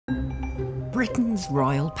Britain's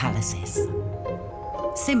royal palaces.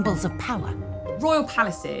 Symbols of power. Royal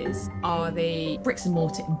palaces are the bricks and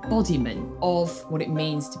mortar embodiment of what it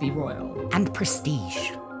means to be royal. And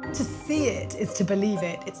prestige. To see it is to believe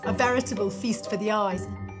it. It's a veritable feast for the eyes.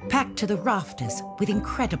 Packed to the rafters with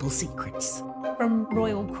incredible secrets. From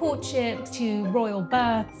royal courtship to royal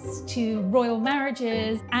births to royal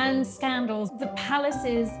marriages and scandals, the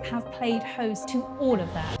palaces have played host to all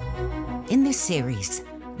of that. In this series,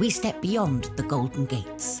 we step beyond the Golden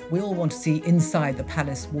Gates. We all want to see inside the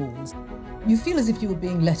palace walls. You feel as if you were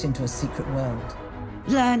being let into a secret world.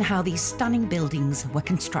 Learn how these stunning buildings were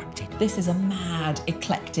constructed. This is a mad,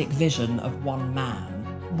 eclectic vision of one man.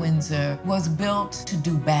 Windsor was built to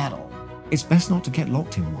do battle. It's best not to get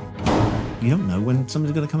locked in one. You don't know when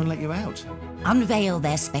somebody's going to come and let you out. Unveil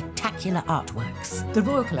their spectacular artworks. The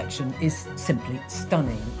Royal Collection is simply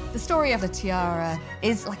stunning. The story of the tiara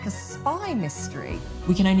is like a spy mystery.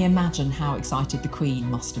 We can only imagine how excited the Queen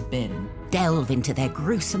must have been. Delve into their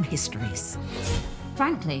gruesome histories.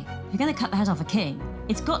 Frankly, if you're going to cut the head off a king,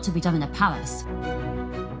 it's got to be done in a palace.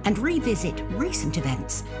 And revisit recent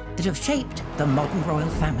events that have shaped the modern royal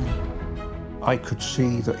family. I could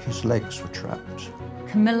see that his legs were trapped.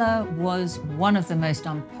 Camilla was one of the most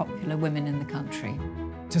unpopular women in the country.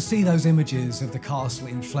 To see those images of the castle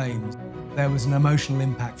in flames, there was an emotional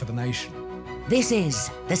impact for the nation. This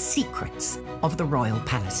is The Secrets of the Royal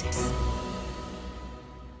Palaces.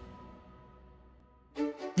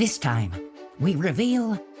 This time, we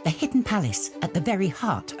reveal the hidden palace at the very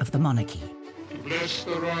heart of the monarchy. To bless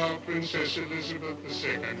the royal Princess Elizabeth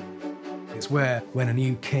II. It's where, when a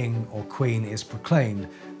new king or queen is proclaimed,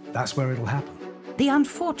 that's where it'll happen. The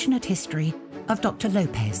unfortunate history of Dr.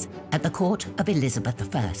 Lopez at the court of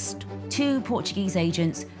Elizabeth I. 2 Portuguese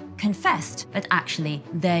agents confessed that actually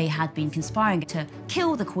they had been conspiring to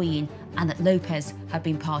kill the Queen and that Lopez had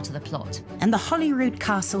been part of the plot. And the Holyrood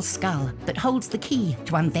Castle skull that holds the key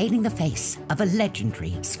to unveiling the face of a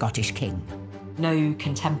legendary Scottish king. No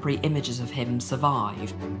contemporary images of him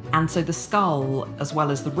survive. And so the skull, as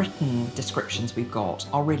well as the written descriptions we've got,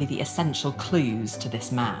 are really the essential clues to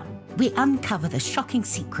this man. We uncover the shocking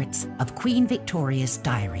secrets of Queen Victoria's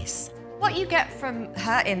diaries. What you get from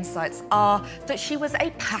her insights are that she was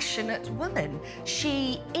a passionate woman.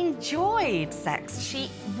 She enjoyed sex. She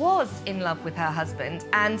was in love with her husband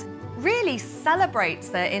and really celebrates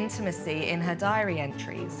their intimacy in her diary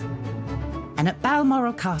entries. And at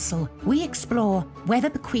Balmoral Castle, we explore whether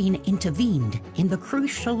the Queen intervened in the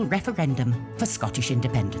crucial referendum for Scottish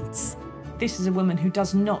independence. This is a woman who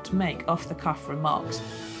does not make off-the-cuff remarks.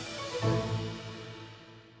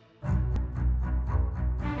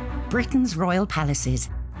 Britain's royal palaces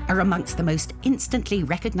are amongst the most instantly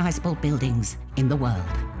recognisable buildings in the world.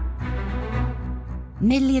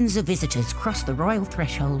 Millions of visitors cross the royal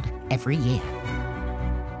threshold every year.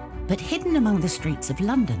 But hidden among the streets of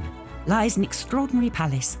London lies an extraordinary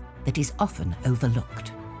palace that is often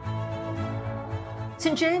overlooked.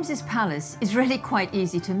 St James's Palace is really quite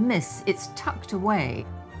easy to miss. It's tucked away.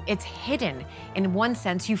 It's hidden. In one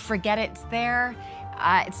sense, you forget it's there.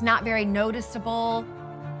 It's not very noticeable.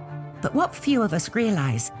 But what few of us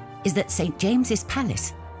realise is that St James's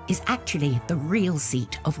Palace is actually the real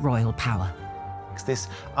seat of royal power. This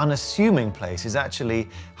unassuming place is actually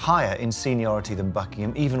higher in seniority than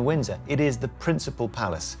Buckingham, even Windsor. It is the principal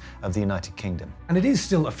palace of the United Kingdom. And it is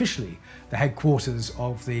still officially the headquarters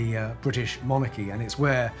of the British monarchy, and it's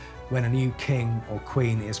where, when a new king or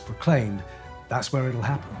queen is proclaimed, that's where it'll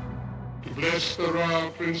happen. To bless the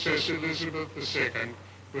royal Princess Elizabeth II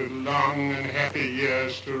with long and happy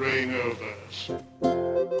years to reign over us.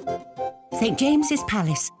 St James's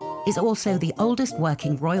Palace is also the oldest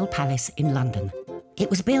working royal palace in London. It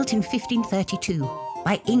was built in 1532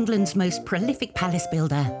 by England's most prolific palace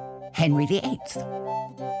builder, Henry VIII.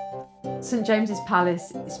 St James's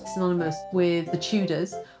Palace is synonymous with the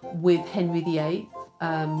Tudors, with Henry VIII,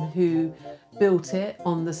 who built it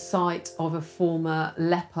on the site of a former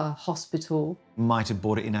leper hospital. Might have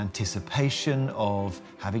bought it in anticipation of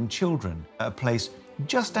having children, a place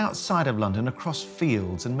just outside of London, across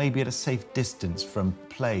fields and maybe at a safe distance from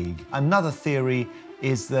plague. Another theory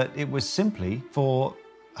is that it was simply for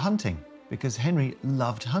hunting, because Henry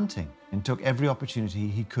loved hunting and took every opportunity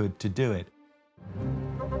he could to do it.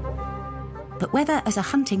 But whether as a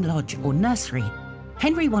hunting lodge or nursery,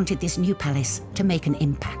 Henry wanted this new palace to make an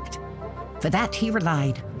impact. For that, he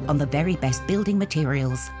relied on the very best building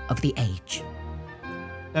materials of the age.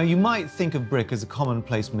 Now, you might think of brick as a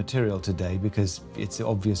commonplace material today because it's the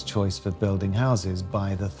obvious choice for building houses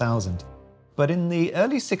by the thousand. But in the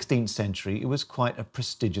early 16th century, it was quite a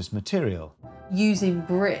prestigious material. Using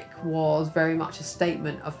brick was very much a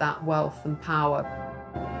statement of that wealth and power.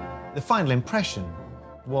 The final impression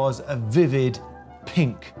was a vivid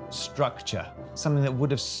pink structure, something that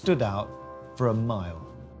would have stood out for a mile.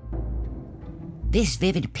 This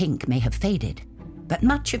vivid pink may have faded, but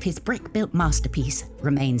much of his brick-built masterpiece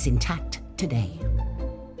remains intact today.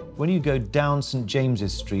 When you go down St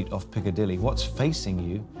James's Street off Piccadilly, what's facing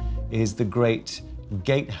you is the great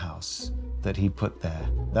gatehouse that he put there.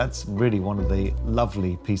 That's really one of the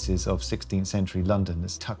lovely pieces of 16th century London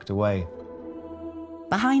that's tucked away.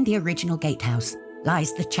 Behind the original gatehouse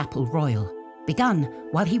lies the Chapel Royal, begun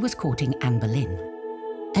while he was courting Anne Boleyn.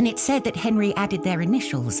 And it's said that Henry added their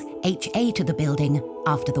initials, HA, to the building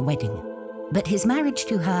after the wedding. But his marriage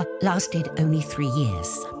to her lasted only 3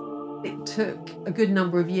 years. It took a good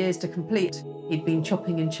number of years to complete. He'd been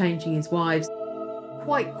chopping and changing his wives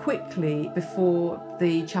quite quickly before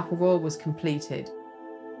the Chapel Royal was completed.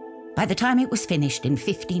 By the time it was finished in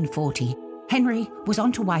 1540, Henry was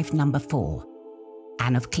on to wife number 4,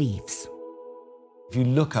 Anne of Cleves. If you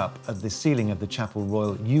look up at the ceiling of the Chapel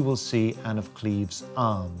Royal, you will see Anne of Cleves'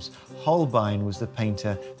 arms. Holbein was the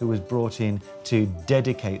painter who was brought in to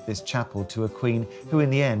dedicate this chapel to a queen who in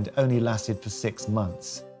the end only lasted for 6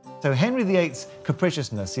 months. So Henry VIII's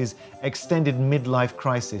capriciousness, his extended midlife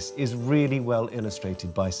crisis, is really well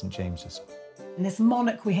illustrated by St James's. And this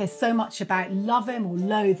monarch we hear so much about, love him or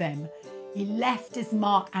loathe him, he left his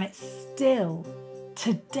mark, and it's still,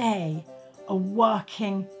 today, a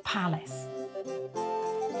working palace.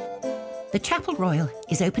 The Chapel Royal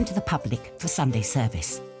is open to the public for Sunday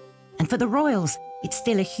service. And for the royals, it's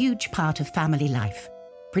still a huge part of family life.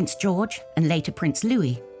 Prince George and later Prince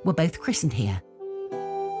Louis were both christened here.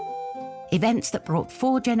 Events that brought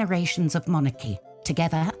 4 generations of monarchy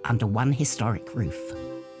together under one historic roof.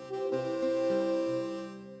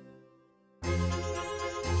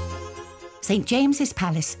 St James's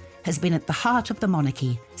Palace has been at the heart of the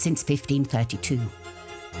monarchy since 1532.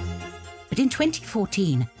 But in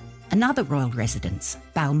 2014, another royal residence,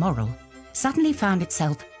 Balmoral, suddenly found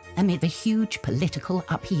itself amid a huge political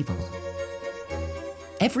upheaval.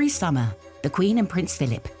 Every summer, the Queen and Prince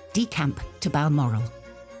Philip decamp to Balmoral,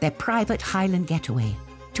 their private Highland getaway,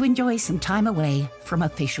 to enjoy some time away from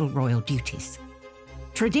official royal duties.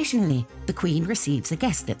 Traditionally, the Queen receives a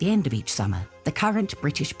guest at the end of each summer, the current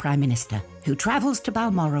British Prime Minister, who travels to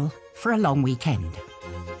Balmoral for a long weekend.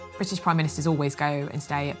 British Prime Ministers always go and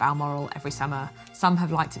stay at Balmoral every summer. Some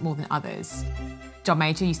have liked it more than others. John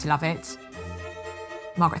Major used to love it.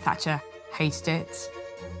 Margaret Thatcher hated it.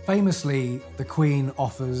 Famously, the Queen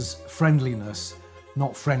offers friendliness,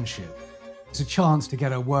 not friendship. It's a chance to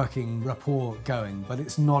get a working rapport going, but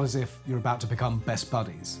it's not as if you're about to become best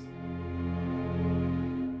buddies.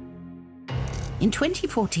 In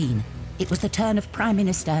 2014, it was the turn of Prime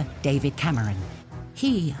Minister David Cameron.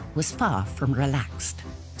 He was far from relaxed.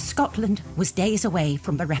 Scotland was days away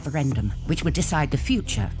from the referendum, which would decide the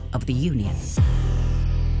future of the Union.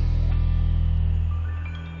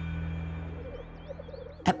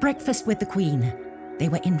 At breakfast with the Queen, they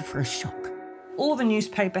were in for a shock. All the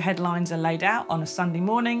newspaper headlines are laid out on a Sunday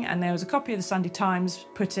morning, and there was a copy of the Sunday Times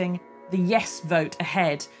putting the yes vote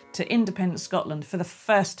ahead to independent Scotland for the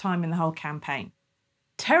first time in the whole campaign.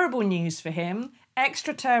 Terrible news for him,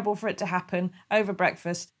 extra terrible for it to happen over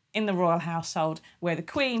breakfast in the royal household, where the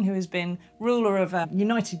Queen, who has been ruler of a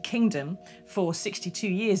United Kingdom for 62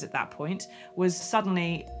 years at that point, was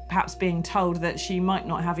suddenly perhaps being told that she might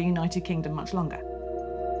not have a United Kingdom much longer.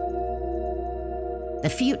 The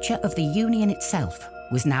future of the Union itself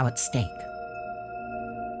was now at stake.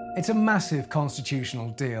 It's a massive constitutional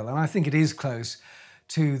deal, and I think it is close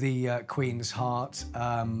to the Queen's heart.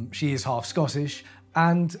 She is half Scottish,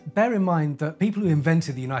 and bear in mind that people who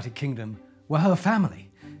invented the United Kingdom were her family.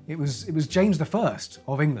 It was James I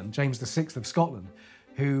of England, James VI of Scotland,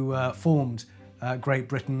 who formed Great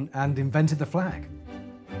Britain and invented the flag.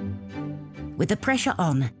 With the pressure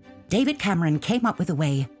on, David Cameron came up with a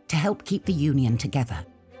way to help keep the Union together.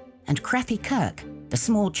 And Crathie Kirk, the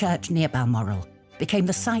small church near Balmoral, became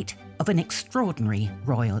the site of an extraordinary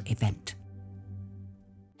royal event.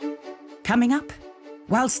 Coming up,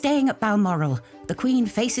 while staying at Balmoral, the Queen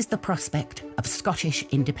faces the prospect of Scottish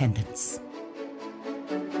independence.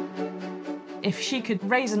 If she could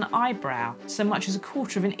raise an eyebrow so much as a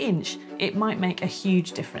quarter of an inch, it might make a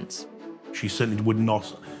huge difference. She certainly would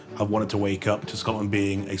not have wanted to wake up to Scotland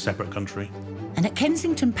being a separate country. And at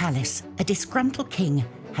Kensington Palace, a disgruntled king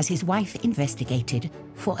has his wife investigated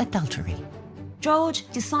for adultery. George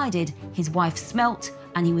decided his wife smelt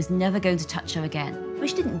and he was never going to touch her again,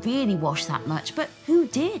 which didn't really wash that much, but who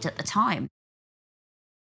did at the time?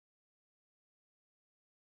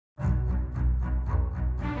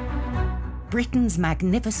 Britain's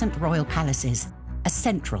magnificent royal palaces are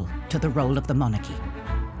central to the role of the monarchy.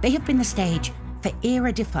 They have been the stage for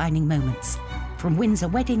era-defining moments, from Windsor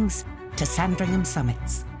weddings to Sandringham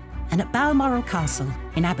summits. And at Balmoral Castle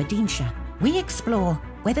in Aberdeenshire, we explore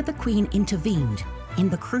whether the Queen intervened in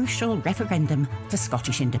the crucial referendum for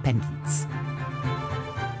Scottish independence.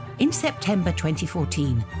 In September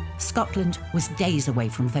 2014, Scotland was days away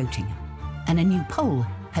from voting, and a new poll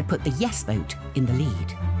had put the yes vote in the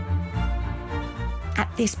lead.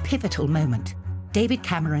 At this pivotal moment, David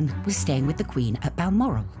Cameron was staying with the Queen at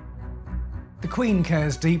Balmoral. The Queen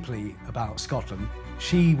cares deeply about Scotland.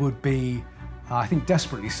 She would be, I think,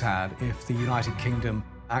 desperately sad if the United Kingdom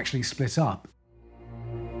actually split up.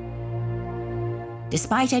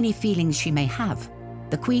 Despite any feelings she may have,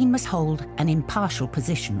 the Queen must hold an impartial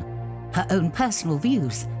position. Her own personal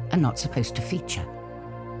views are not supposed to feature.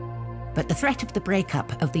 But the threat of the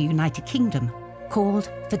breakup of the United Kingdom called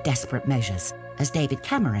for desperate measures, as David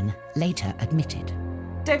Cameron later admitted.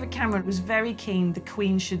 David Cameron was very keen the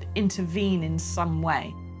Queen should intervene in some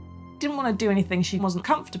way. Didn't want to do anything she wasn't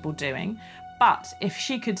comfortable doing, but if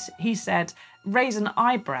she could, he said, raise an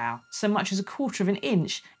eyebrow so much as a quarter of an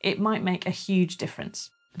inch, it might make a huge difference.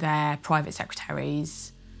 Their private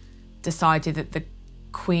secretaries decided that the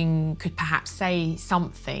Queen could perhaps say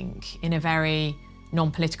something in a very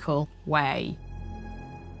non-political way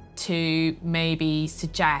to maybe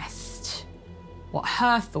suggest what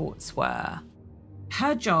her thoughts were.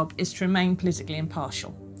 Her job is to remain politically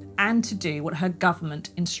impartial and to do what her government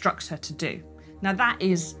instructs her to do. Now that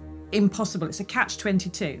is impossible. It's a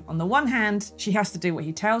catch-22. On the one hand, she has to do what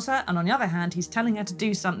he tells her, and on the other hand, he's telling her to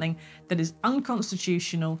do something that is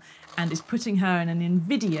unconstitutional and is putting her in an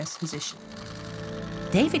invidious position.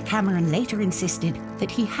 David Cameron later insisted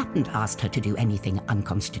that he hadn't asked her to do anything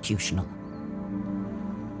unconstitutional.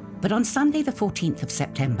 But on Sunday the 14th of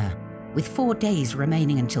September, with 4 days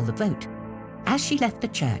remaining until the vote, as she left the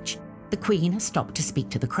church, the Queen stopped to speak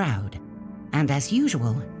to the crowd. And as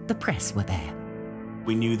usual, the press were there.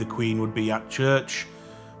 We knew the Queen would be at church.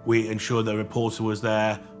 We ensured the reporter was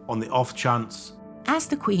there on the off chance. As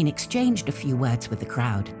the Queen exchanged a few words with the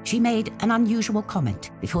crowd, she made an unusual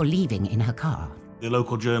comment before leaving in her car. The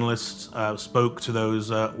local journalists spoke to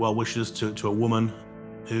those well-wishers, to a woman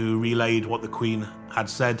who relayed what the Queen had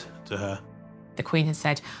said to her. The Queen had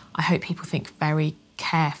said, "I hope people think very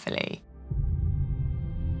carefully."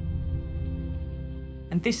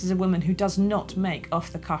 And this is a woman who does not make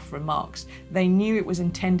off-the-cuff remarks. They knew it was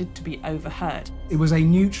intended to be overheard. It was a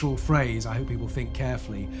neutral phrase, I hope people think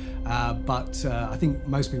carefully, but I think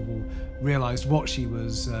most people realised what she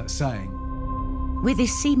was saying. With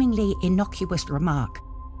this seemingly innocuous remark,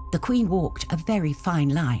 the Queen walked a very fine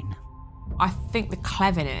line. I think the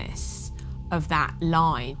cleverness of that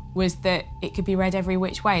line was that it could be read every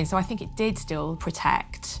which way. And so I think it did still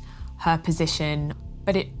protect her position,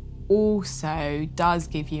 but it also does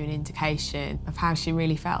give you an indication of how she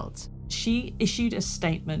really felt. She issued a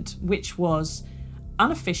statement which was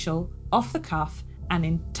unofficial, off the cuff, and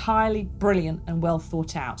entirely brilliant and well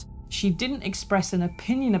thought out. She didn't express an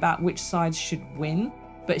opinion about which sides should win,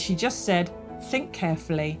 but she just said, think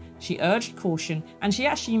carefully. She urged caution, and she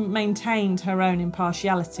actually maintained her own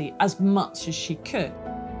impartiality as much as she could.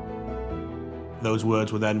 Those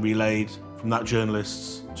words were then relayed from that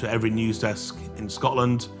journalist to every news desk in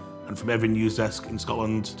Scotland, and from every news desk in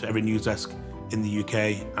Scotland to every news desk in the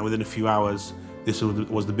UK, and within a few hours, this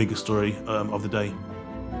was the biggest story of the day.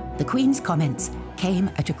 The Queen's comments came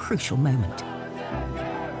at a crucial moment.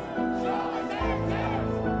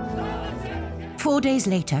 4 days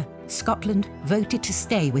later, Scotland voted to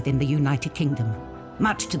stay within the United Kingdom,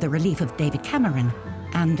 much to the relief of David Cameron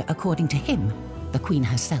and, according to him, the Queen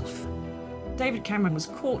herself. David Cameron was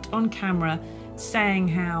caught on camera saying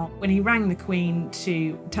how, when he rang the Queen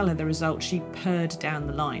to tell her the result, she purred down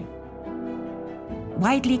the line.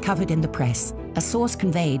 Widely covered in the press, a source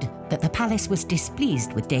conveyed that the palace was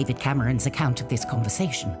displeased with David Cameron's account of this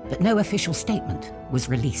conversation, but no official statement was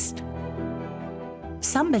released.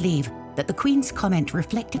 Some believe that the Queen's comment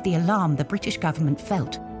reflected the alarm the British government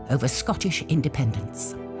felt over Scottish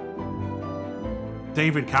independence.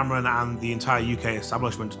 David Cameron and the entire UK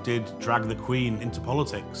establishment did drag the Queen into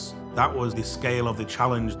politics. That was the scale of the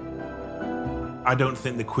challenge. I don't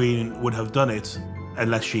think the Queen would have done it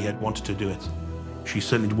unless she had wanted to do it. She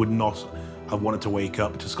certainly would not have wanted to wake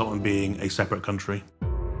up to Scotland being a separate country.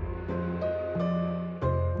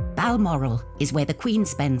 Balmoral is where the Queen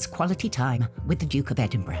spends quality time with the Duke of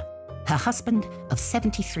Edinburgh, her husband of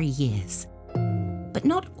 73 years. But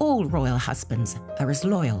not all royal husbands are as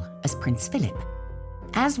loyal as Prince Philip,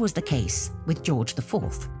 as was the case with George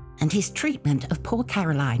IV, and his treatment of poor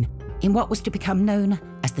Caroline in what was to become known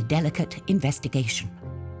as the Delicate Investigation.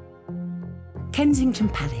 Kensington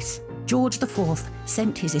Palace. George IV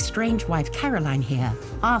sent his estranged wife Caroline here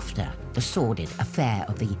after the sordid affair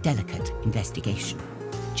of the Delicate Investigation.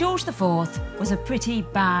 George IV was a pretty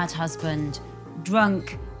bad husband,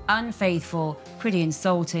 drunk, unfaithful, pretty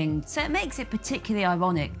insulting, so it makes it particularly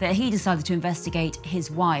ironic that he decided to investigate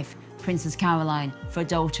his wife, Princess Caroline, for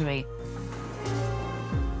adultery.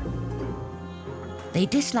 They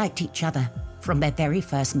disliked each other from their very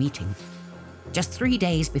first meeting, just 3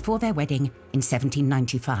 days before their wedding in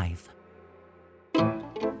 1795.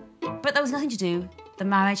 But there was nothing to do. The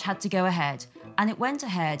marriage had to go ahead, and it went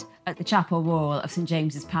ahead at the Chapel Royal of St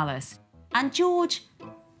James's Palace. And George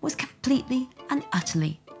was completely and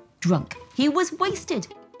utterly drunk. He was wasted.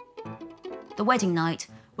 The wedding night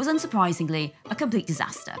was unsurprisingly a complete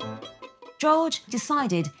disaster. George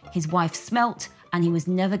decided his wife smelt and he was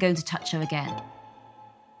never going to touch her again.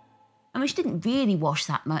 I mean, she didn't really wash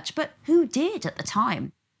that much, but who did at the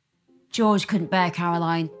time? George couldn't bear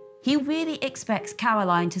Caroline. He really expects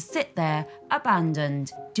Caroline to sit there,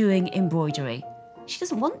 abandoned, doing embroidery. She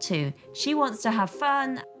doesn't want to. She wants to have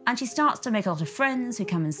fun, and she starts to make a lot of friends who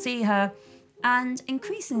come and see her. And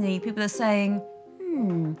increasingly, people are saying,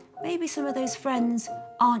 maybe some of those friends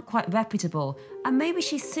aren't quite reputable, and maybe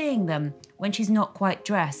she's seeing them when she's not quite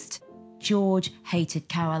dressed. George hated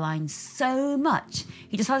Caroline so much,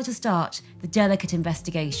 he decided to start the Delicate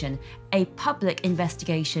Investigation, a public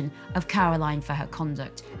investigation of Caroline for her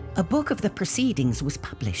conduct. A book of the proceedings was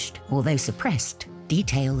published. Although suppressed,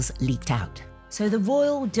 details leaked out. So the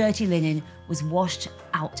royal dirty linen was washed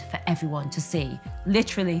out for everyone to see.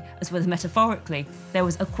 Literally, as well as metaphorically, there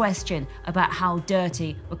was a question about how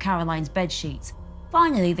dirty were Caroline's bedsheets.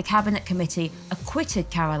 Finally, the Cabinet Committee acquitted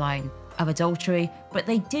Caroline of adultery, but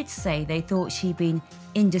they did say they thought she'd been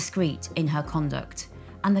indiscreet in her conduct.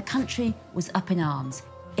 And the country was up in arms.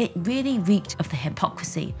 It really reeked of the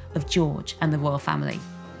hypocrisy of George and the royal family.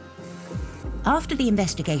 After the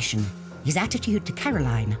investigation, his attitude to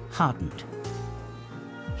Caroline hardened.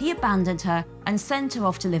 He abandoned her and sent her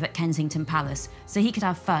off to live at Kensington Palace so he could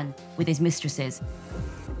have fun with his mistresses.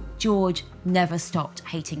 George never stopped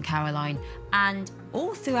hating Caroline, and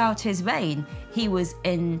all throughout his reign, he was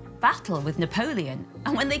in battle with Napoleon.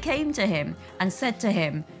 And when they came to him and said to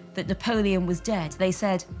him that Napoleon was dead, they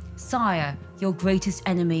said, "Sire, your greatest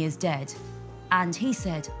enemy is dead." And he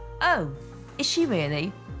said, "Oh, is she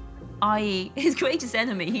really?" i.e. his greatest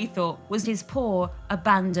enemy, he thought, was his poor,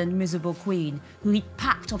 abandoned, miserable queen, who he'd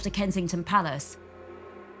packed off to Kensington Palace.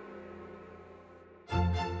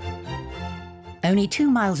 Only 2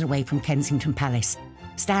 miles away from Kensington Palace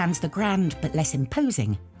stands the grand but less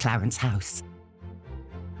imposing Clarence House.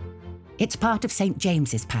 It's part of St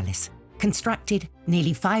James's Palace, constructed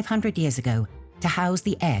nearly 500 years ago to house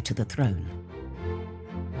the heir to the throne.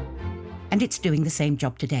 And it's doing the same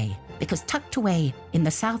job today, because tucked away in the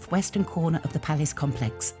southwestern corner of the palace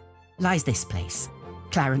complex lies this place,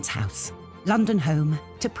 Clarence House, London home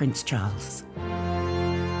to Prince Charles.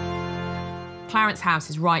 Clarence House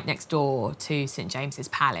is right next door to St James's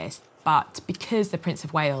Palace, but because the Prince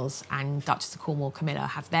of Wales and Duchess of Cornwall Camilla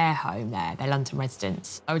have their home there, their London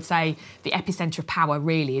residence, I would say the epicentre of power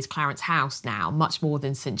really is Clarence House now, much more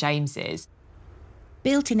than St James's.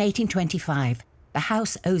 Built in 1825, the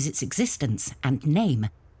house owes its existence and name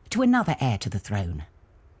to another heir to the throne,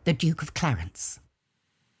 the Duke of Clarence.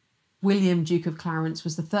 William, Duke of Clarence,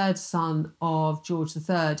 was the third son of George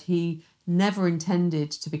III. He never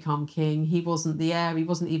intended to become king. He wasn't the heir, he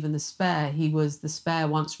wasn't even the spare. He was the spare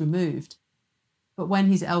once removed. But when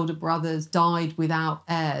his elder brothers died without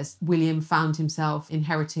heirs, William found himself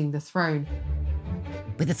inheriting the throne.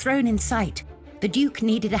 With the throne in sight, the Duke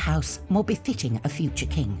needed a house more befitting a future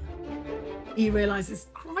king. He realises,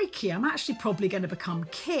 crikey, I'm actually probably going to become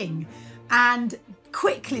king. And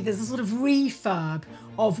quickly there's a sort of refurb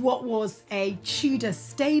of what was a Tudor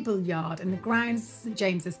stable yard in the grounds of St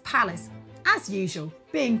James's Palace. As usual,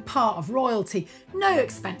 being part of royalty, no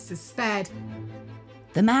expenses spared.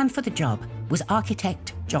 The man for the job was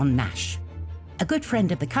architect John Nash. A good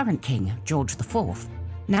friend of the current king, George IV,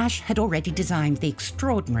 Nash had already designed the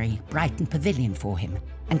extraordinary Brighton Pavilion for him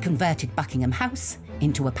and converted Buckingham House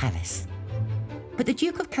into a palace. But the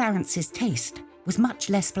Duke of Clarence's taste was much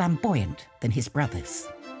less flamboyant than his brother's.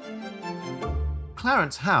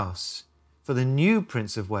 Clarence House, for the new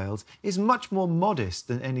Prince of Wales, is much more modest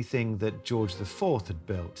than anything that George IV had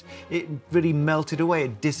built. It really melted away,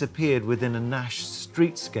 it disappeared within a Nash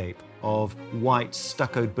streetscape of white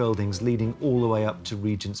stuccoed buildings leading all the way up to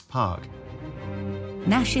Regent's Park.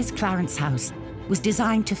 Nash's Clarence House was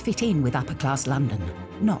designed to fit in with upper-class London,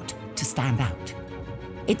 not to stand out.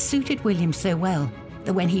 It suited William so well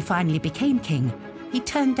that when he finally became king, he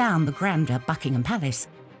turned down the grander Buckingham Palace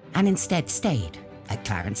and instead stayed at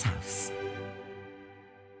Clarence House.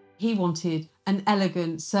 He wanted an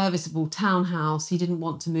elegant, serviceable townhouse. He didn't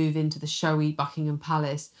want to move into the showy Buckingham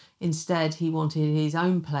Palace. Instead, he wanted his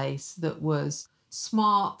own place that was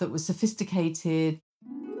smart, that was sophisticated.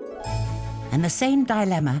 And the same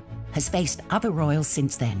dilemma has faced other royals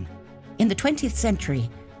since then. In the 20th century,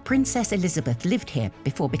 Princess Elizabeth lived here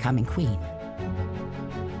before becoming queen.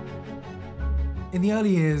 In the early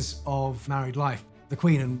years of married life, the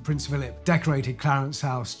Queen and Prince Philip decorated Clarence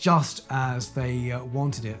House just as they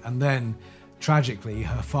wanted it, and then, tragically,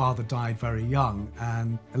 her father died very young,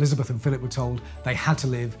 and Elizabeth and Philip were told they had to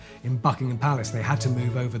live in Buckingham Palace. They had to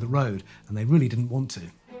move over the road, and they really didn't want to.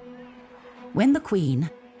 When the Queen,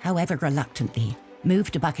 however reluctantly,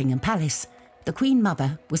 moved to Buckingham Palace, the Queen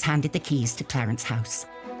Mother was handed the keys to Clarence House,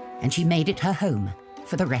 and she made it her home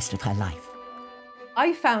for the rest of her life.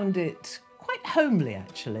 I found it quite homely,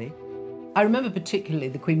 actually. I remember particularly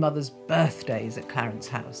the Queen Mother's birthdays at Clarence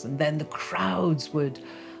House, and then the crowds would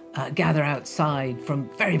gather outside from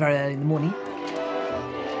very, very early in the morning.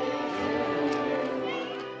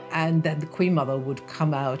 And then the Queen Mother would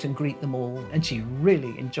come out and greet them all, and she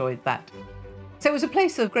really enjoyed that. So it was a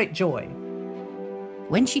place of great joy.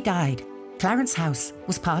 When she died, Clarence House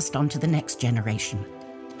was passed on to the next generation,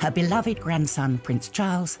 her beloved grandson, Prince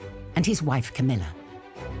Charles, and his wife, Camilla.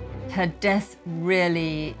 Her death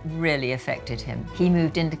really, really affected him. He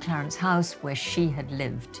moved into Clarence House where she had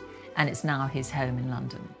lived, and it's now his home in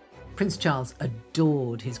London. Prince Charles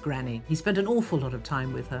adored his granny. He spent an awful lot of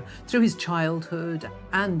time with her through his childhood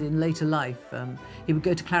and in later life. He would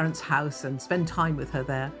go to Clarence House and spend time with her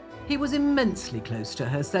there. He was immensely close to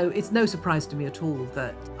her, so it's no surprise to me at all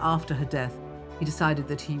that after her death, he decided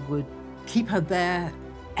that he would keep her there,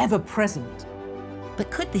 ever present. But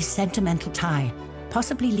could this sentimental tie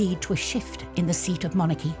possibly lead to a shift in the seat of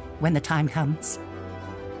monarchy when the time comes?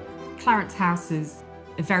 Clarence House is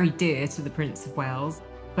very dear to the Prince of Wales,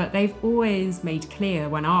 but they've always made clear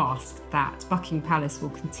when asked that Buckingham Palace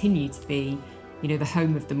will continue to be, the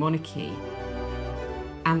home of the monarchy.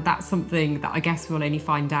 And that's something that I guess we'll only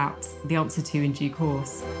find out the answer to in due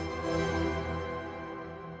course.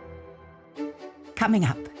 Coming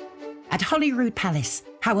up, at Holyrood Palace,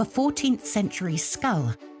 how a 14th century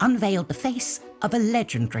skull unveiled the face of a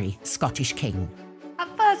legendary Scottish king.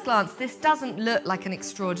 At first glance, this doesn't look like an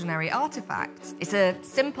extraordinary artefact. It's a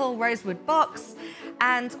simple rosewood box,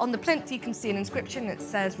 and on the plinth you can see an inscription that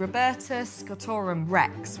says Roberta Scotorum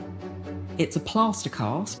Rex. It's a plaster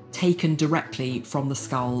cast taken directly from the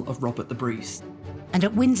skull of Robert the Bruce. And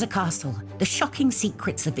at Windsor Castle, the shocking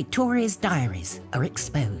secrets of Victoria's diaries are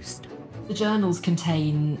exposed. The journals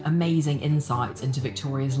contain amazing insights into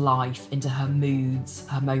Victoria's life, into her moods,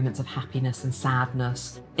 her moments of happiness and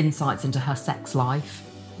sadness, insights into her sex life.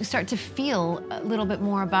 We start to feel a little bit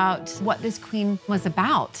more about what this queen was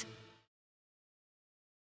about.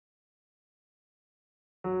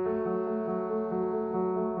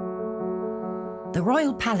 The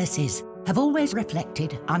royal palaces have always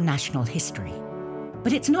reflected our national history.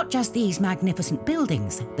 But it's not just these magnificent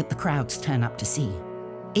buildings that the crowds turn up to see.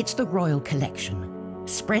 It's the royal collection,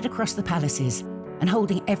 spread across the palaces and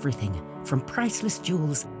holding everything from priceless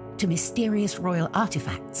jewels to mysterious royal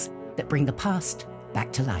artefacts that bring the past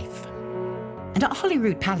back to life. And at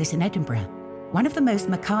Holyrood Palace in Edinburgh, one of the most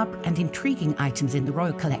macabre and intriguing items in the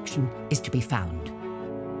royal collection is to be found.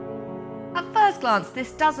 At first glance,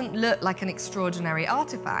 this doesn't look like an extraordinary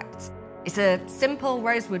artefact. It's a simple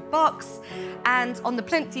rosewood box, and on the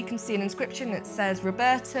plinth you can see an inscription that says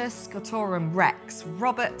Roberta Scotorum Rex,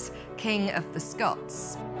 Robert, King of the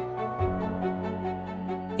Scots.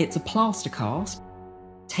 It's a plaster cast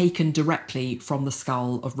taken directly from the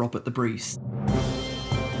skull of Robert the Bruce.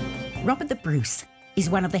 Robert the Bruce is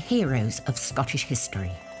one of the heroes of Scottish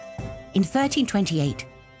history. In 1328,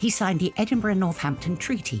 he signed the Edinburgh-Northampton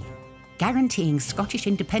Treaty, guaranteeing Scottish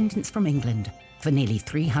independence from England for nearly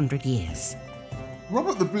 300 years.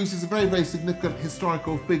 Robert the Bruce is a very, very significant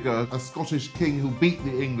historical figure, a Scottish king who beat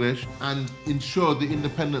the English and ensured the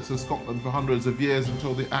independence of Scotland for hundreds of years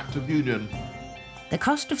until the Act of Union. The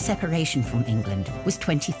cost of separation from England was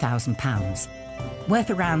 £20,000, worth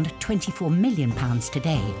around £24 million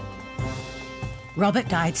today. Robert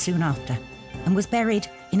died soon after and was buried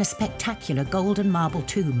in a spectacular golden marble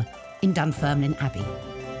tomb in Dunfermline Abbey.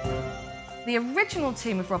 The original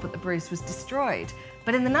tomb of Robert the Bruce was destroyed,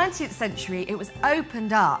 but in the 19th century it was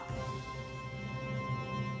opened up.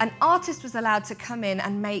 An artist was allowed to come in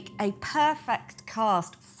and make a perfect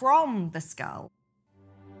cast from the skull.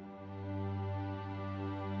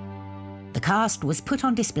 The cast was put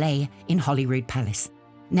on display in Holyrood Palace,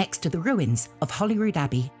 next to the ruins of Holyrood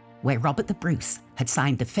Abbey, where Robert the Bruce had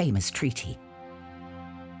signed the famous treaty.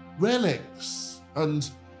 Relics and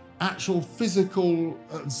actual physical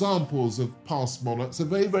examples of past monarchs are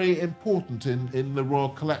very, very important in the royal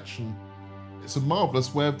collection. It's a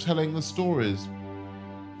marvellous way of telling the stories.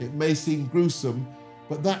 It may seem gruesome,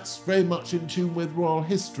 but that's very much in tune with royal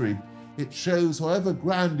history. It shows however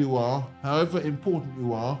grand you are, however important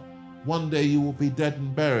you are, one day you will be dead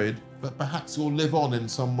and buried, but perhaps you'll live on in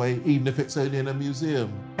some way, even if it's only in a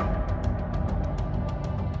museum.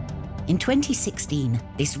 In 2016,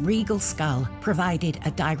 this regal skull provided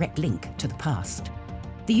a direct link to the past.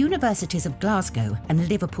 The universities of Glasgow and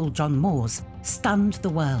Liverpool John Moores stunned the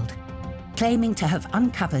world, claiming to have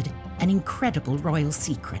uncovered an incredible royal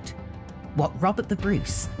secret, what Robert the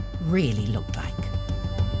Bruce really looked like.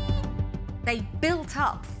 They built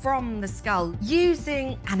up from the skull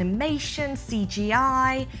using animation,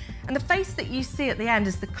 CGI, and the face that you see at the end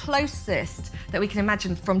is the closest that we can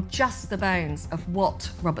imagine from just the bones of what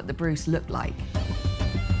Robert the Bruce looked like.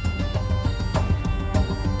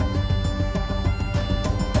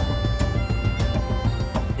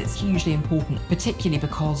 It's hugely important, particularly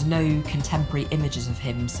because no contemporary images of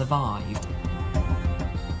him survived.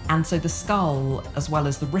 And so the skull, as well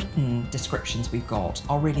as the written descriptions we've got,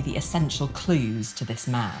 are really the essential clues to this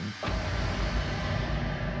man.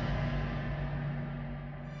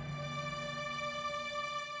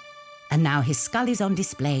 And now his skull is on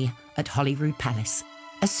display at Holyrood Palace,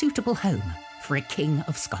 a suitable home for a King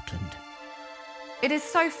of Scotland. It is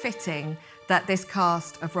so fitting that this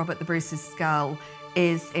cast of Robert the Bruce's skull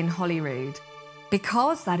is in Holyrood,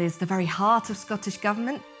 because that is the very heart of Scottish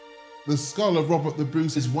government. The skull of Robert the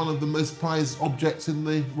Bruce is one of the most prized objects in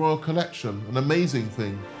the royal collection, an amazing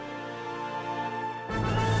thing.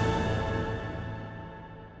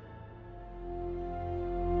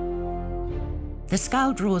 The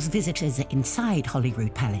skull draws visitors inside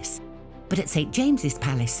Holyrood Palace, but at St James's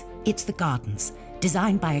Palace, it's the gardens,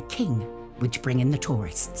 designed by a king, which bring in the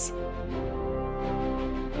tourists.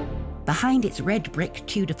 Behind its red brick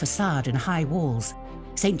Tudor facade and high walls,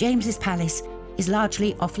 St James's Palace is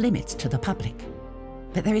largely off-limits to the public.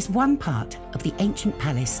 But there is one part of the ancient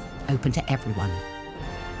palace open to everyone: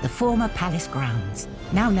 the former palace grounds,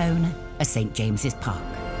 now known as St James's Park.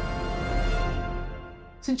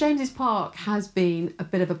 St James's Park has been a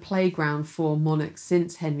bit of a playground for monarchs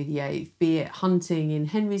since Henry VIII, be it hunting in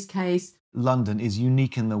Henry's case. London is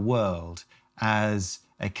unique in the world as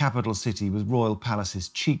a capital city with royal palaces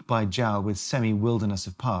cheek by jowl with semi-wilderness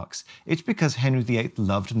of parks. It's because Henry VIII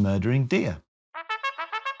loved murdering deer.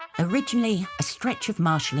 Originally a stretch of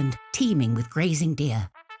marshland teeming with grazing deer,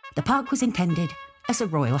 the park was intended as a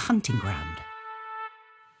royal hunting ground.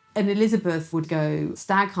 And Elizabeth would go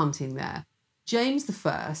stag hunting there. James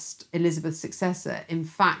I, Elizabeth's successor, in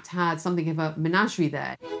fact had something of a menagerie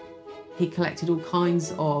there. He collected all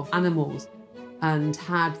kinds of animals and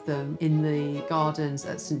had them in the gardens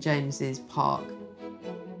at St James's Park.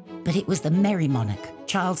 But it was the merry monarch,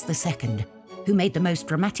 Charles II, who made the most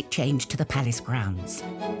dramatic change to the palace grounds.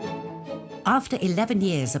 After 11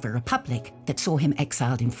 years of a republic that saw him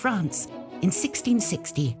exiled in France, in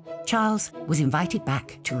 1660, Charles was invited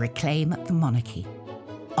back to reclaim the monarchy.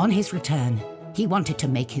 On his return, he wanted to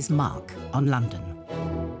make his mark on London.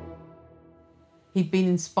 He'd been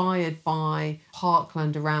inspired by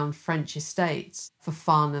parkland around French estates for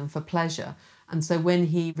fun and for pleasure. And so when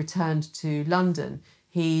he returned to London,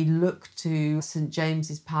 he looked to St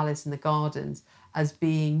James's Palace and the gardens as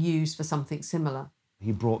being used for something similar.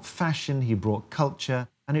 He brought fashion, he brought culture,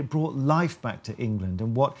 and it brought life back to England.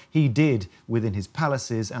 And what he did within his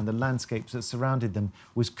palaces and the landscapes that surrounded them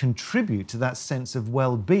was contribute to that sense of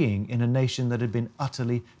well-being in a nation that had been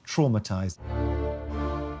utterly traumatised.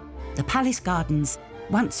 The palace gardens,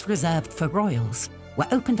 once reserved for royals, were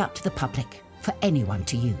opened up to the public for anyone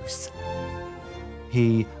to use.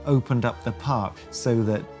 He opened up the park so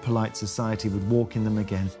that polite society would walk in them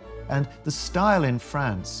again. And the style in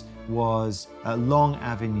France was long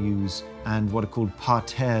avenues and what are called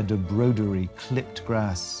parterres de broderie, clipped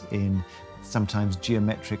grass in sometimes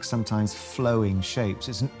geometric, sometimes flowing shapes.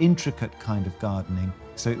 It's an intricate kind of gardening.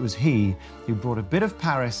 So it was he who brought a bit of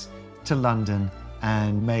Paris to London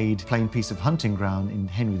and made plain piece of hunting ground in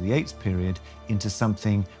Henry VIII's period into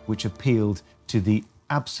something which appealed to the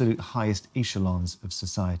absolute highest echelons of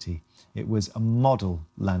society. It was a model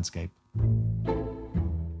landscape.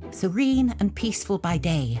 Serene and peaceful by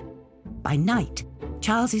day, by night,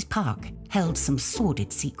 Charles's Park held some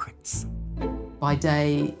sordid secrets. By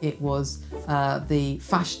day, it was the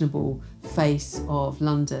fashionable face of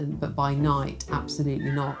London, but by night,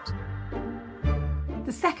 absolutely not.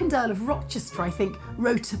 The second Earl of Rochester, I think,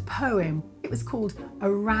 wrote a poem. It was called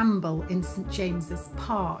A Ramble in St James's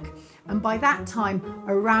Park. And by that time,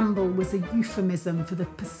 a ramble was a euphemism for the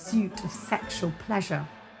pursuit of sexual pleasure.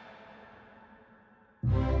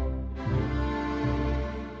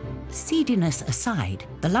 Seediness aside,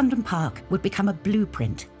 the London Park would become a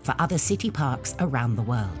blueprint for other city parks around the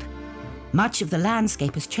world. Much of the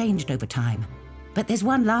landscape has changed over time, but there's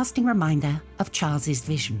one lasting reminder of Charles's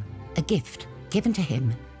vision, a gift given to him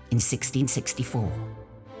in 1664.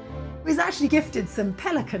 He was actually gifted some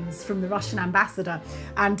pelicans from the Russian ambassador,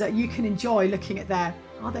 and you can enjoy looking at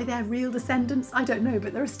are they their real descendants? I don't know,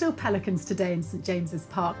 but there are still pelicans today in St James's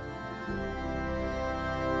Park.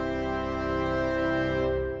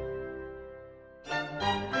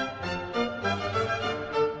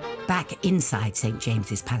 Back inside St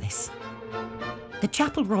James's Palace, the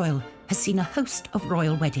Chapel Royal has seen a host of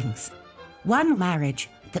royal weddings. One marriage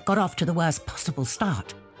that got off to the worst possible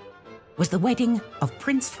start was the wedding of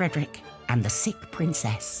Prince Frederick and the sick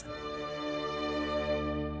princess.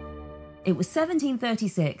 It was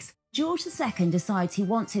 1736. George II decides he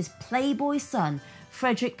wants his playboy son,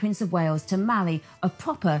 Frederick, Prince of Wales, to marry a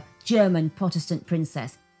proper German Protestant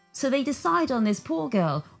princess. So they decide on this poor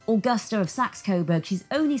girl, Augusta of Saxe-Coburg. She's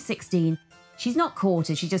only 16. She's not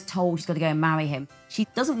courted, she's just told she's got to go and marry him. She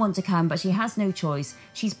doesn't want to come, but she has no choice.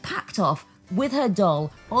 She's packed off with her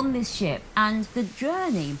doll on this ship, and the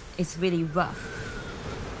journey is really rough.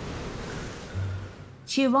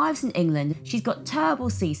 She arrives in England, she's got terrible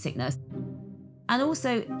seasickness, and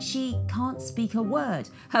also she can't speak a word.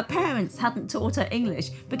 Her parents hadn't taught her English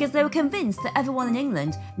because they were convinced that everyone in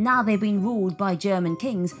England, now they've been ruled by German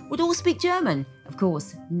kings, would all speak German. Of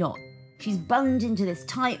course not. She's bunged into this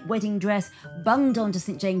tight wedding dress, bunged onto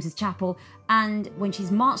St James's Chapel, and when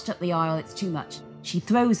she's marched up the aisle, it's too much. She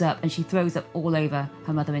throws up, and she throws up all over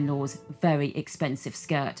her mother-in-law's very expensive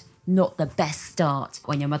skirt. Not the best start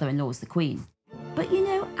when your mother-in-law's the Queen. But you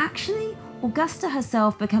know, actually, Augusta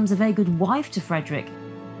herself becomes a very good wife to Frederick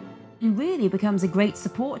and really becomes a great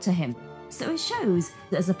support to him. So it shows that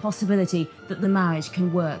there's a possibility that the marriage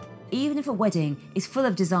can work, even if a wedding is full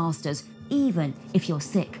of disasters, even if you're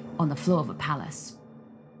sick on the floor of a palace.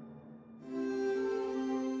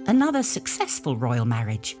 Another successful royal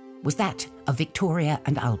marriage was that of Victoria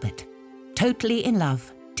and Albert, totally in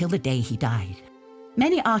love till the day he died.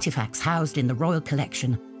 Many artefacts housed in the royal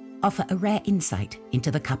collection offer a rare insight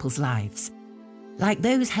into the couple's lives, like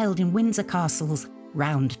those held in Windsor Castle's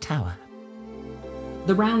Round Tower.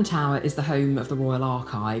 The Round Tower is the home of the Royal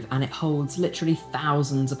Archive, and it holds literally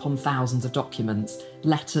thousands upon thousands of documents,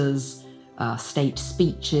 letters, state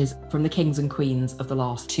speeches from the kings and queens of the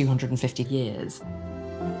last 250 years.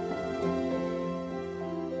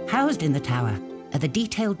 Housed in the tower are the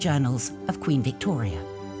detailed journals of Queen Victoria.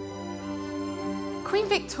 Queen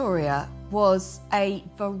Victoria was a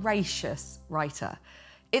voracious writer.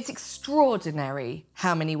 It's extraordinary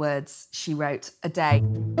how many words she wrote a day.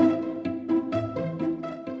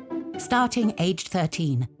 Starting aged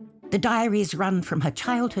 13, the diaries run from her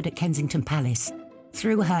childhood at Kensington Palace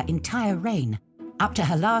through her entire reign up to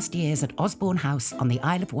her last years at Osborne House on the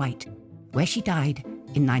Isle of Wight, where she died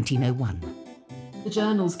in 1901. The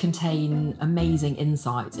journals contain amazing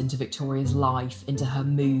insights into Victoria's life, into her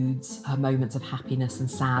moods, her moments of happiness and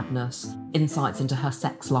sadness, insights into her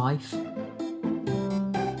sex life.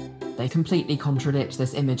 They completely contradict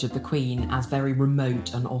this image of the Queen as very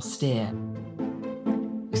remote and austere.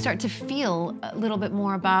 You start to feel a little bit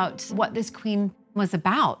more about what this Queen was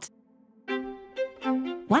about.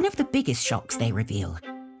 One of the biggest shocks they reveal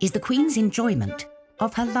is the Queen's enjoyment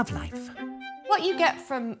of her love life. What you get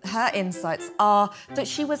from her insights are that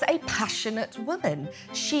she was a passionate woman.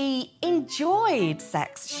 She enjoyed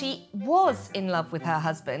sex. She was in love with her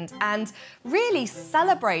husband and really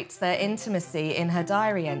celebrates their intimacy in her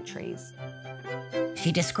diary entries.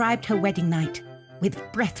 She described her wedding night with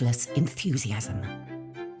breathless enthusiasm.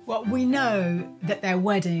 Well, we know that their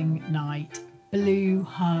wedding night blew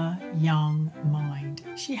her young mind.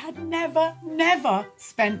 She had never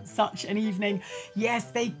spent such an evening. Yes,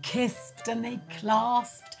 they kissed and they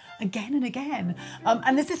clasped again and again.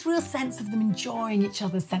 And there's this real sense of them enjoying each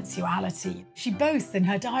other's sensuality. She boasts in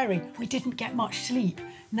her diary, "We didn't get much sleep."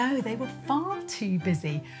 No, they were far too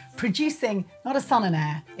busy producing not a son and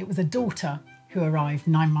heir, it was a daughter who arrived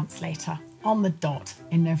 9 months later on the dot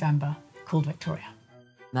in November, called Victoria.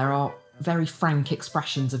 There are very frank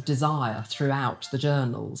expressions of desire throughout the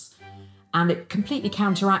journals. And it completely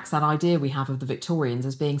counteracts that idea we have of the Victorians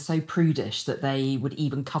as being so prudish that they would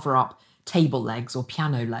even cover up table legs or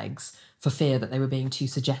piano legs for fear that they were being too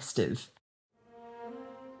suggestive.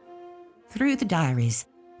 Through the diaries,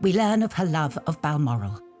 we learn of her love of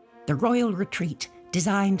Balmoral, the royal retreat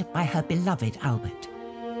designed by her beloved Albert.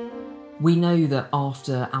 We know that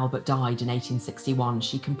after Albert died in 1861,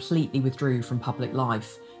 she completely withdrew from public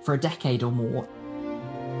life for a decade or more.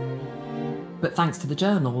 But thanks to the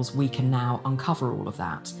journals, we can now uncover all of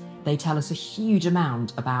that. They tell us a huge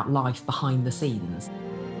amount about life behind the scenes.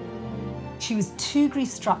 She was too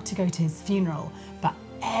grief-struck to go to his funeral, but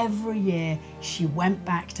every year she went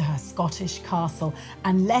back to her Scottish castle,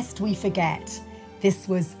 and lest we forget, this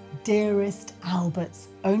was dearest Albert's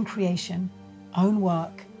own creation, own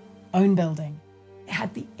work, own building. It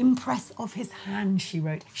had the impress of his hand, she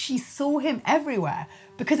wrote. She saw him everywhere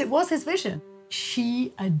because it was his vision.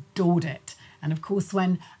 She adored it. And of course,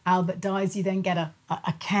 when Albert dies, you then get a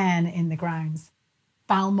cairn in the grounds.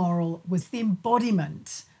 Balmoral was the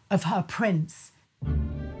embodiment of her prince.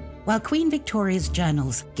 While Queen Victoria's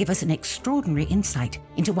journals give us an extraordinary insight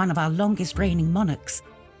into one of our longest reigning monarchs,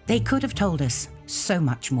 they could have told us so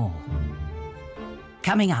much more.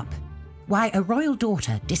 Coming up, why a royal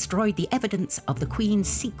daughter destroyed the evidence of the Queen's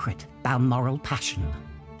secret Balmoral passion.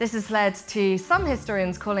 This has led to some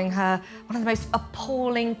historians calling her one of the most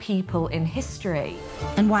appalling people in history.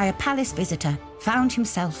 And why a palace visitor found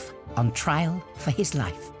himself on trial for his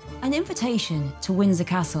life. An invitation to Windsor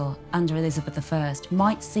Castle under Elizabeth I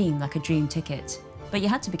might seem like a dream ticket, but you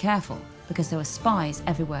had to be careful because there were spies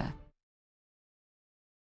everywhere.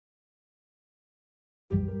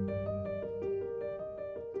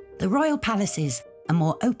 The royal palaces are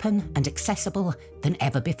more open and accessible than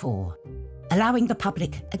ever before, allowing the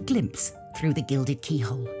public a glimpse through the gilded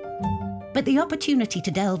keyhole. But the opportunity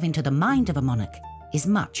to delve into the mind of a monarch is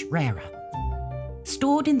much rarer.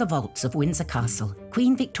 Stored in the vaults of Windsor Castle,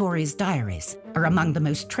 Queen Victoria's diaries are among the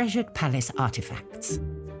most treasured palace artefacts.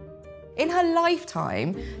 In her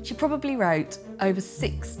lifetime, she probably wrote over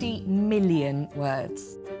 60 million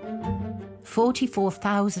words.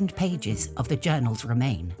 44,000 pages of the journals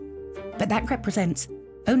remain, but that represents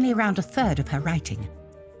only around a third of her writing.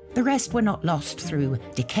 The rest were not lost through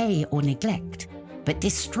decay or neglect, but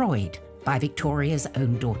destroyed by Victoria's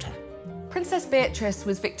own daughter. Princess Beatrice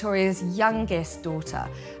was Victoria's youngest daughter,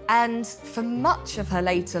 and for much of her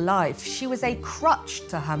later life, she was a crutch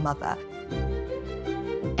to her mother.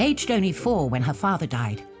 Aged only 4 when her father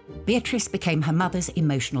died, Beatrice became her mother's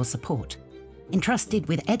emotional support, entrusted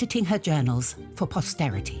with editing her journals for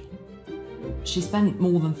posterity. She spent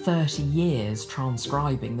more than 30 years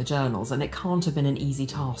transcribing the journals, and it can't have been an easy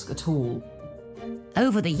task at all.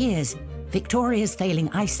 Over the years, Victoria's failing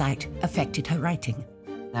eyesight affected her writing.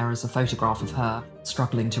 There is a photograph of her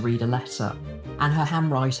struggling to read a letter, and her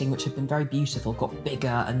handwriting, which had been very beautiful, got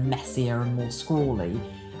bigger and messier and more scrawly,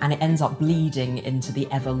 and it ends up bleeding into the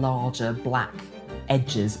ever larger black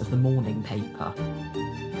edges of the morning paper.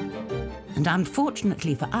 And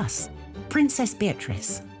unfortunately for us, Princess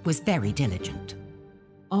Beatrice was very diligent.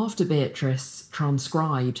 After Beatrice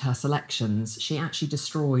transcribed her selections, she actually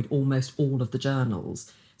destroyed almost all of the journals,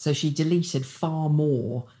 so she deleted far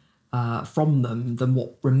more from them than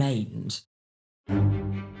what remained.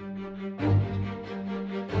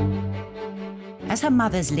 As her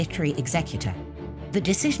mother's literary executor, the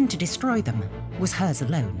decision to destroy them was hers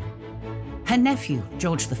alone. Her nephew,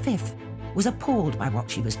 George V, was appalled by what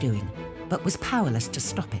she was doing, but was powerless to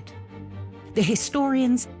stop it. The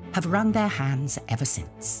historians have wrung their hands ever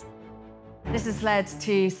since. This has led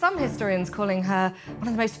to some historians calling her one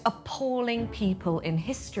of the most appalling people in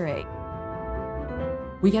history.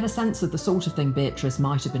 We get a sense of the sort of thing Beatrice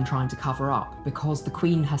might have been trying to cover up because the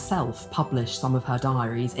Queen herself published some of her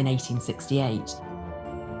diaries in 1868.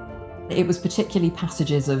 It was particularly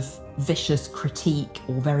passages of vicious critique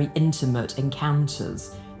or very intimate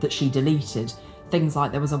encounters that she deleted. Things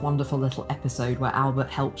like there was a wonderful little episode where Albert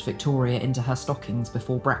helped Victoria into her stockings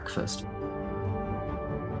before breakfast.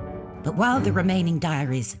 But while the remaining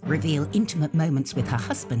diaries reveal intimate moments with her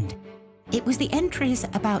husband, it was the entries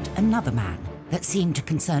about another man that seemed to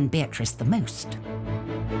concern Beatrice the most.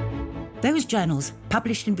 Those journals,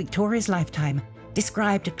 published in Victoria's lifetime,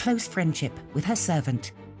 described a close friendship with her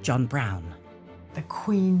servant, John Brown. The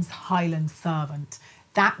Queen's Highland servant,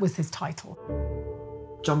 that was his title.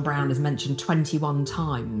 John Brown is mentioned 21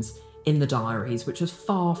 times in the diaries, which was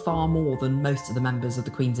far, far more than most of the members of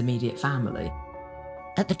the Queen's immediate family.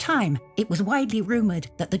 At the time, it was widely rumoured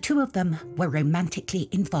that the two of them were romantically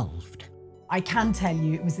involved. I can tell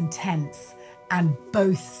you it was intense, and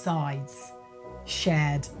both sides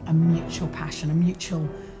shared a mutual passion, a mutual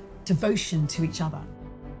devotion to each other.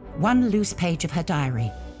 One loose page of her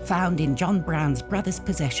diary, found in John Brown's brother's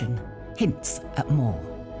possession, hints at more.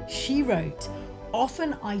 She wrote,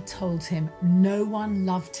 "Often I told him no one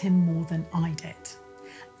loved him more than I did.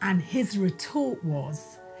 And his retort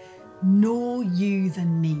was, "Know you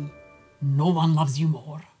than me. No one loves you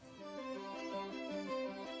more."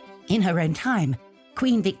 In her own time,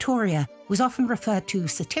 Queen Victoria was often referred to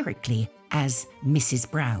satirically as Mrs.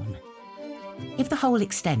 Brown. If the whole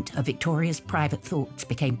extent of Victoria's private thoughts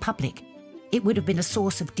became public, it would have been a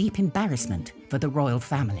source of deep embarrassment for the royal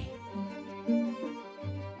family.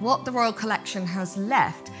 What the Royal Collection has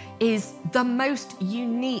left is the most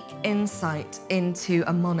unique insight into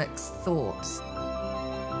a monarch's thoughts.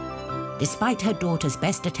 Despite her daughter's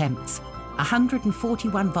best attempts,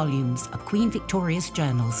 141 volumes of Queen Victoria's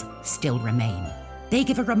journals still remain. They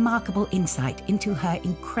give a remarkable insight into her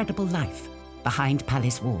incredible life behind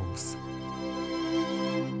palace walls.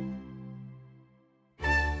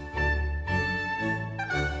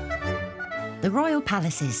 The royal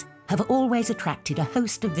palaces have always attracted a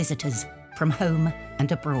host of visitors from home and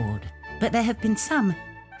abroad, but there have been some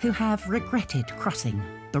who have regretted crossing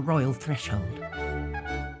the royal threshold.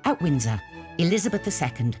 At Windsor, Elizabeth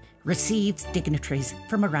II receives dignitaries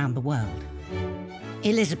from around the world.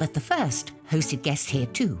 Elizabeth I hosted guests here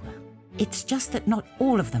too. It's just that not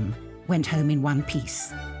all of them went home in one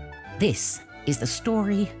piece. This is the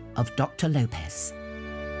story of Dr. Lopez.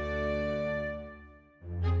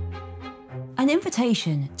 An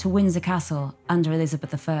invitation to Windsor Castle under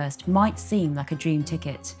Elizabeth I might seem like a dream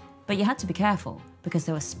ticket, but you had to be careful because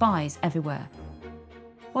there were spies everywhere.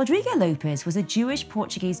 Rodrigo Lopez was a Jewish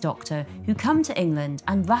Portuguese doctor who came to England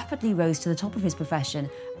and rapidly rose to the top of his profession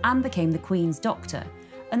and became the Queen's doctor.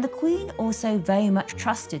 And the Queen also very much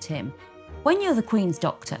trusted him. When you're the Queen's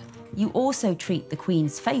doctor, you also treat the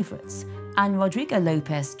Queen's favourites, and Rodrigo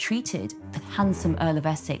Lopez treated the handsome Earl of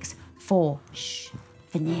Essex for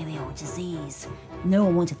venereal disease. No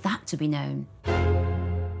one wanted that to be known.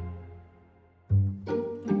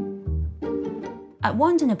 At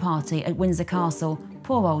one dinner party at Windsor Castle,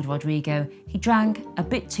 poor old Rodrigo, he drank a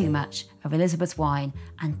bit too much of Elizabeth's wine,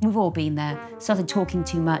 and we've all been there, started talking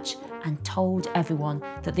too much and told everyone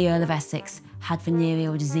that the Earl of Essex had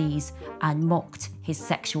venereal disease and mocked his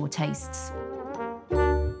sexual tastes.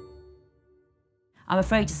 I'm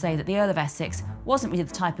afraid to say that the Earl of Essex wasn't really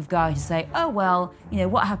the type of guy to say, oh well, you know,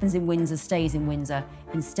 what happens in Windsor stays in Windsor.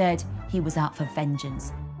 Instead, he was out for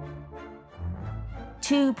vengeance.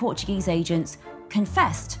 2 Portuguese agents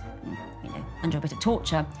confessed, under a bit of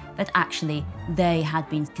torture, that actually they had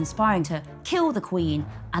been conspiring to kill the Queen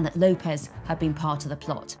and that Lopez had been part of the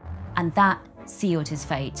plot. And that sealed his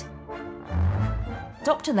fate.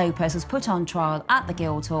 Dr. Lopez was put on trial at the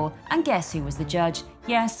Guildhall, and guess who was the judge?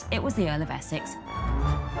 Yes, it was the Earl of Essex.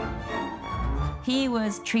 He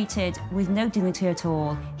was treated with no dignity at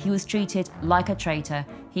all. He was treated like a traitor.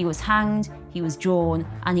 He was hanged, he was drawn,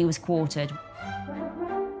 and he was quartered.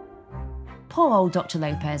 Poor old Dr.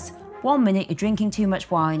 Lopez. One minute you're drinking too much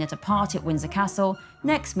wine at a party at Windsor Castle,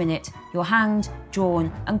 next minute you're hanged,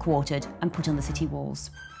 drawn, and quartered and put on the city walls.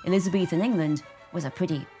 Elizabethan England was a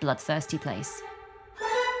pretty bloodthirsty place.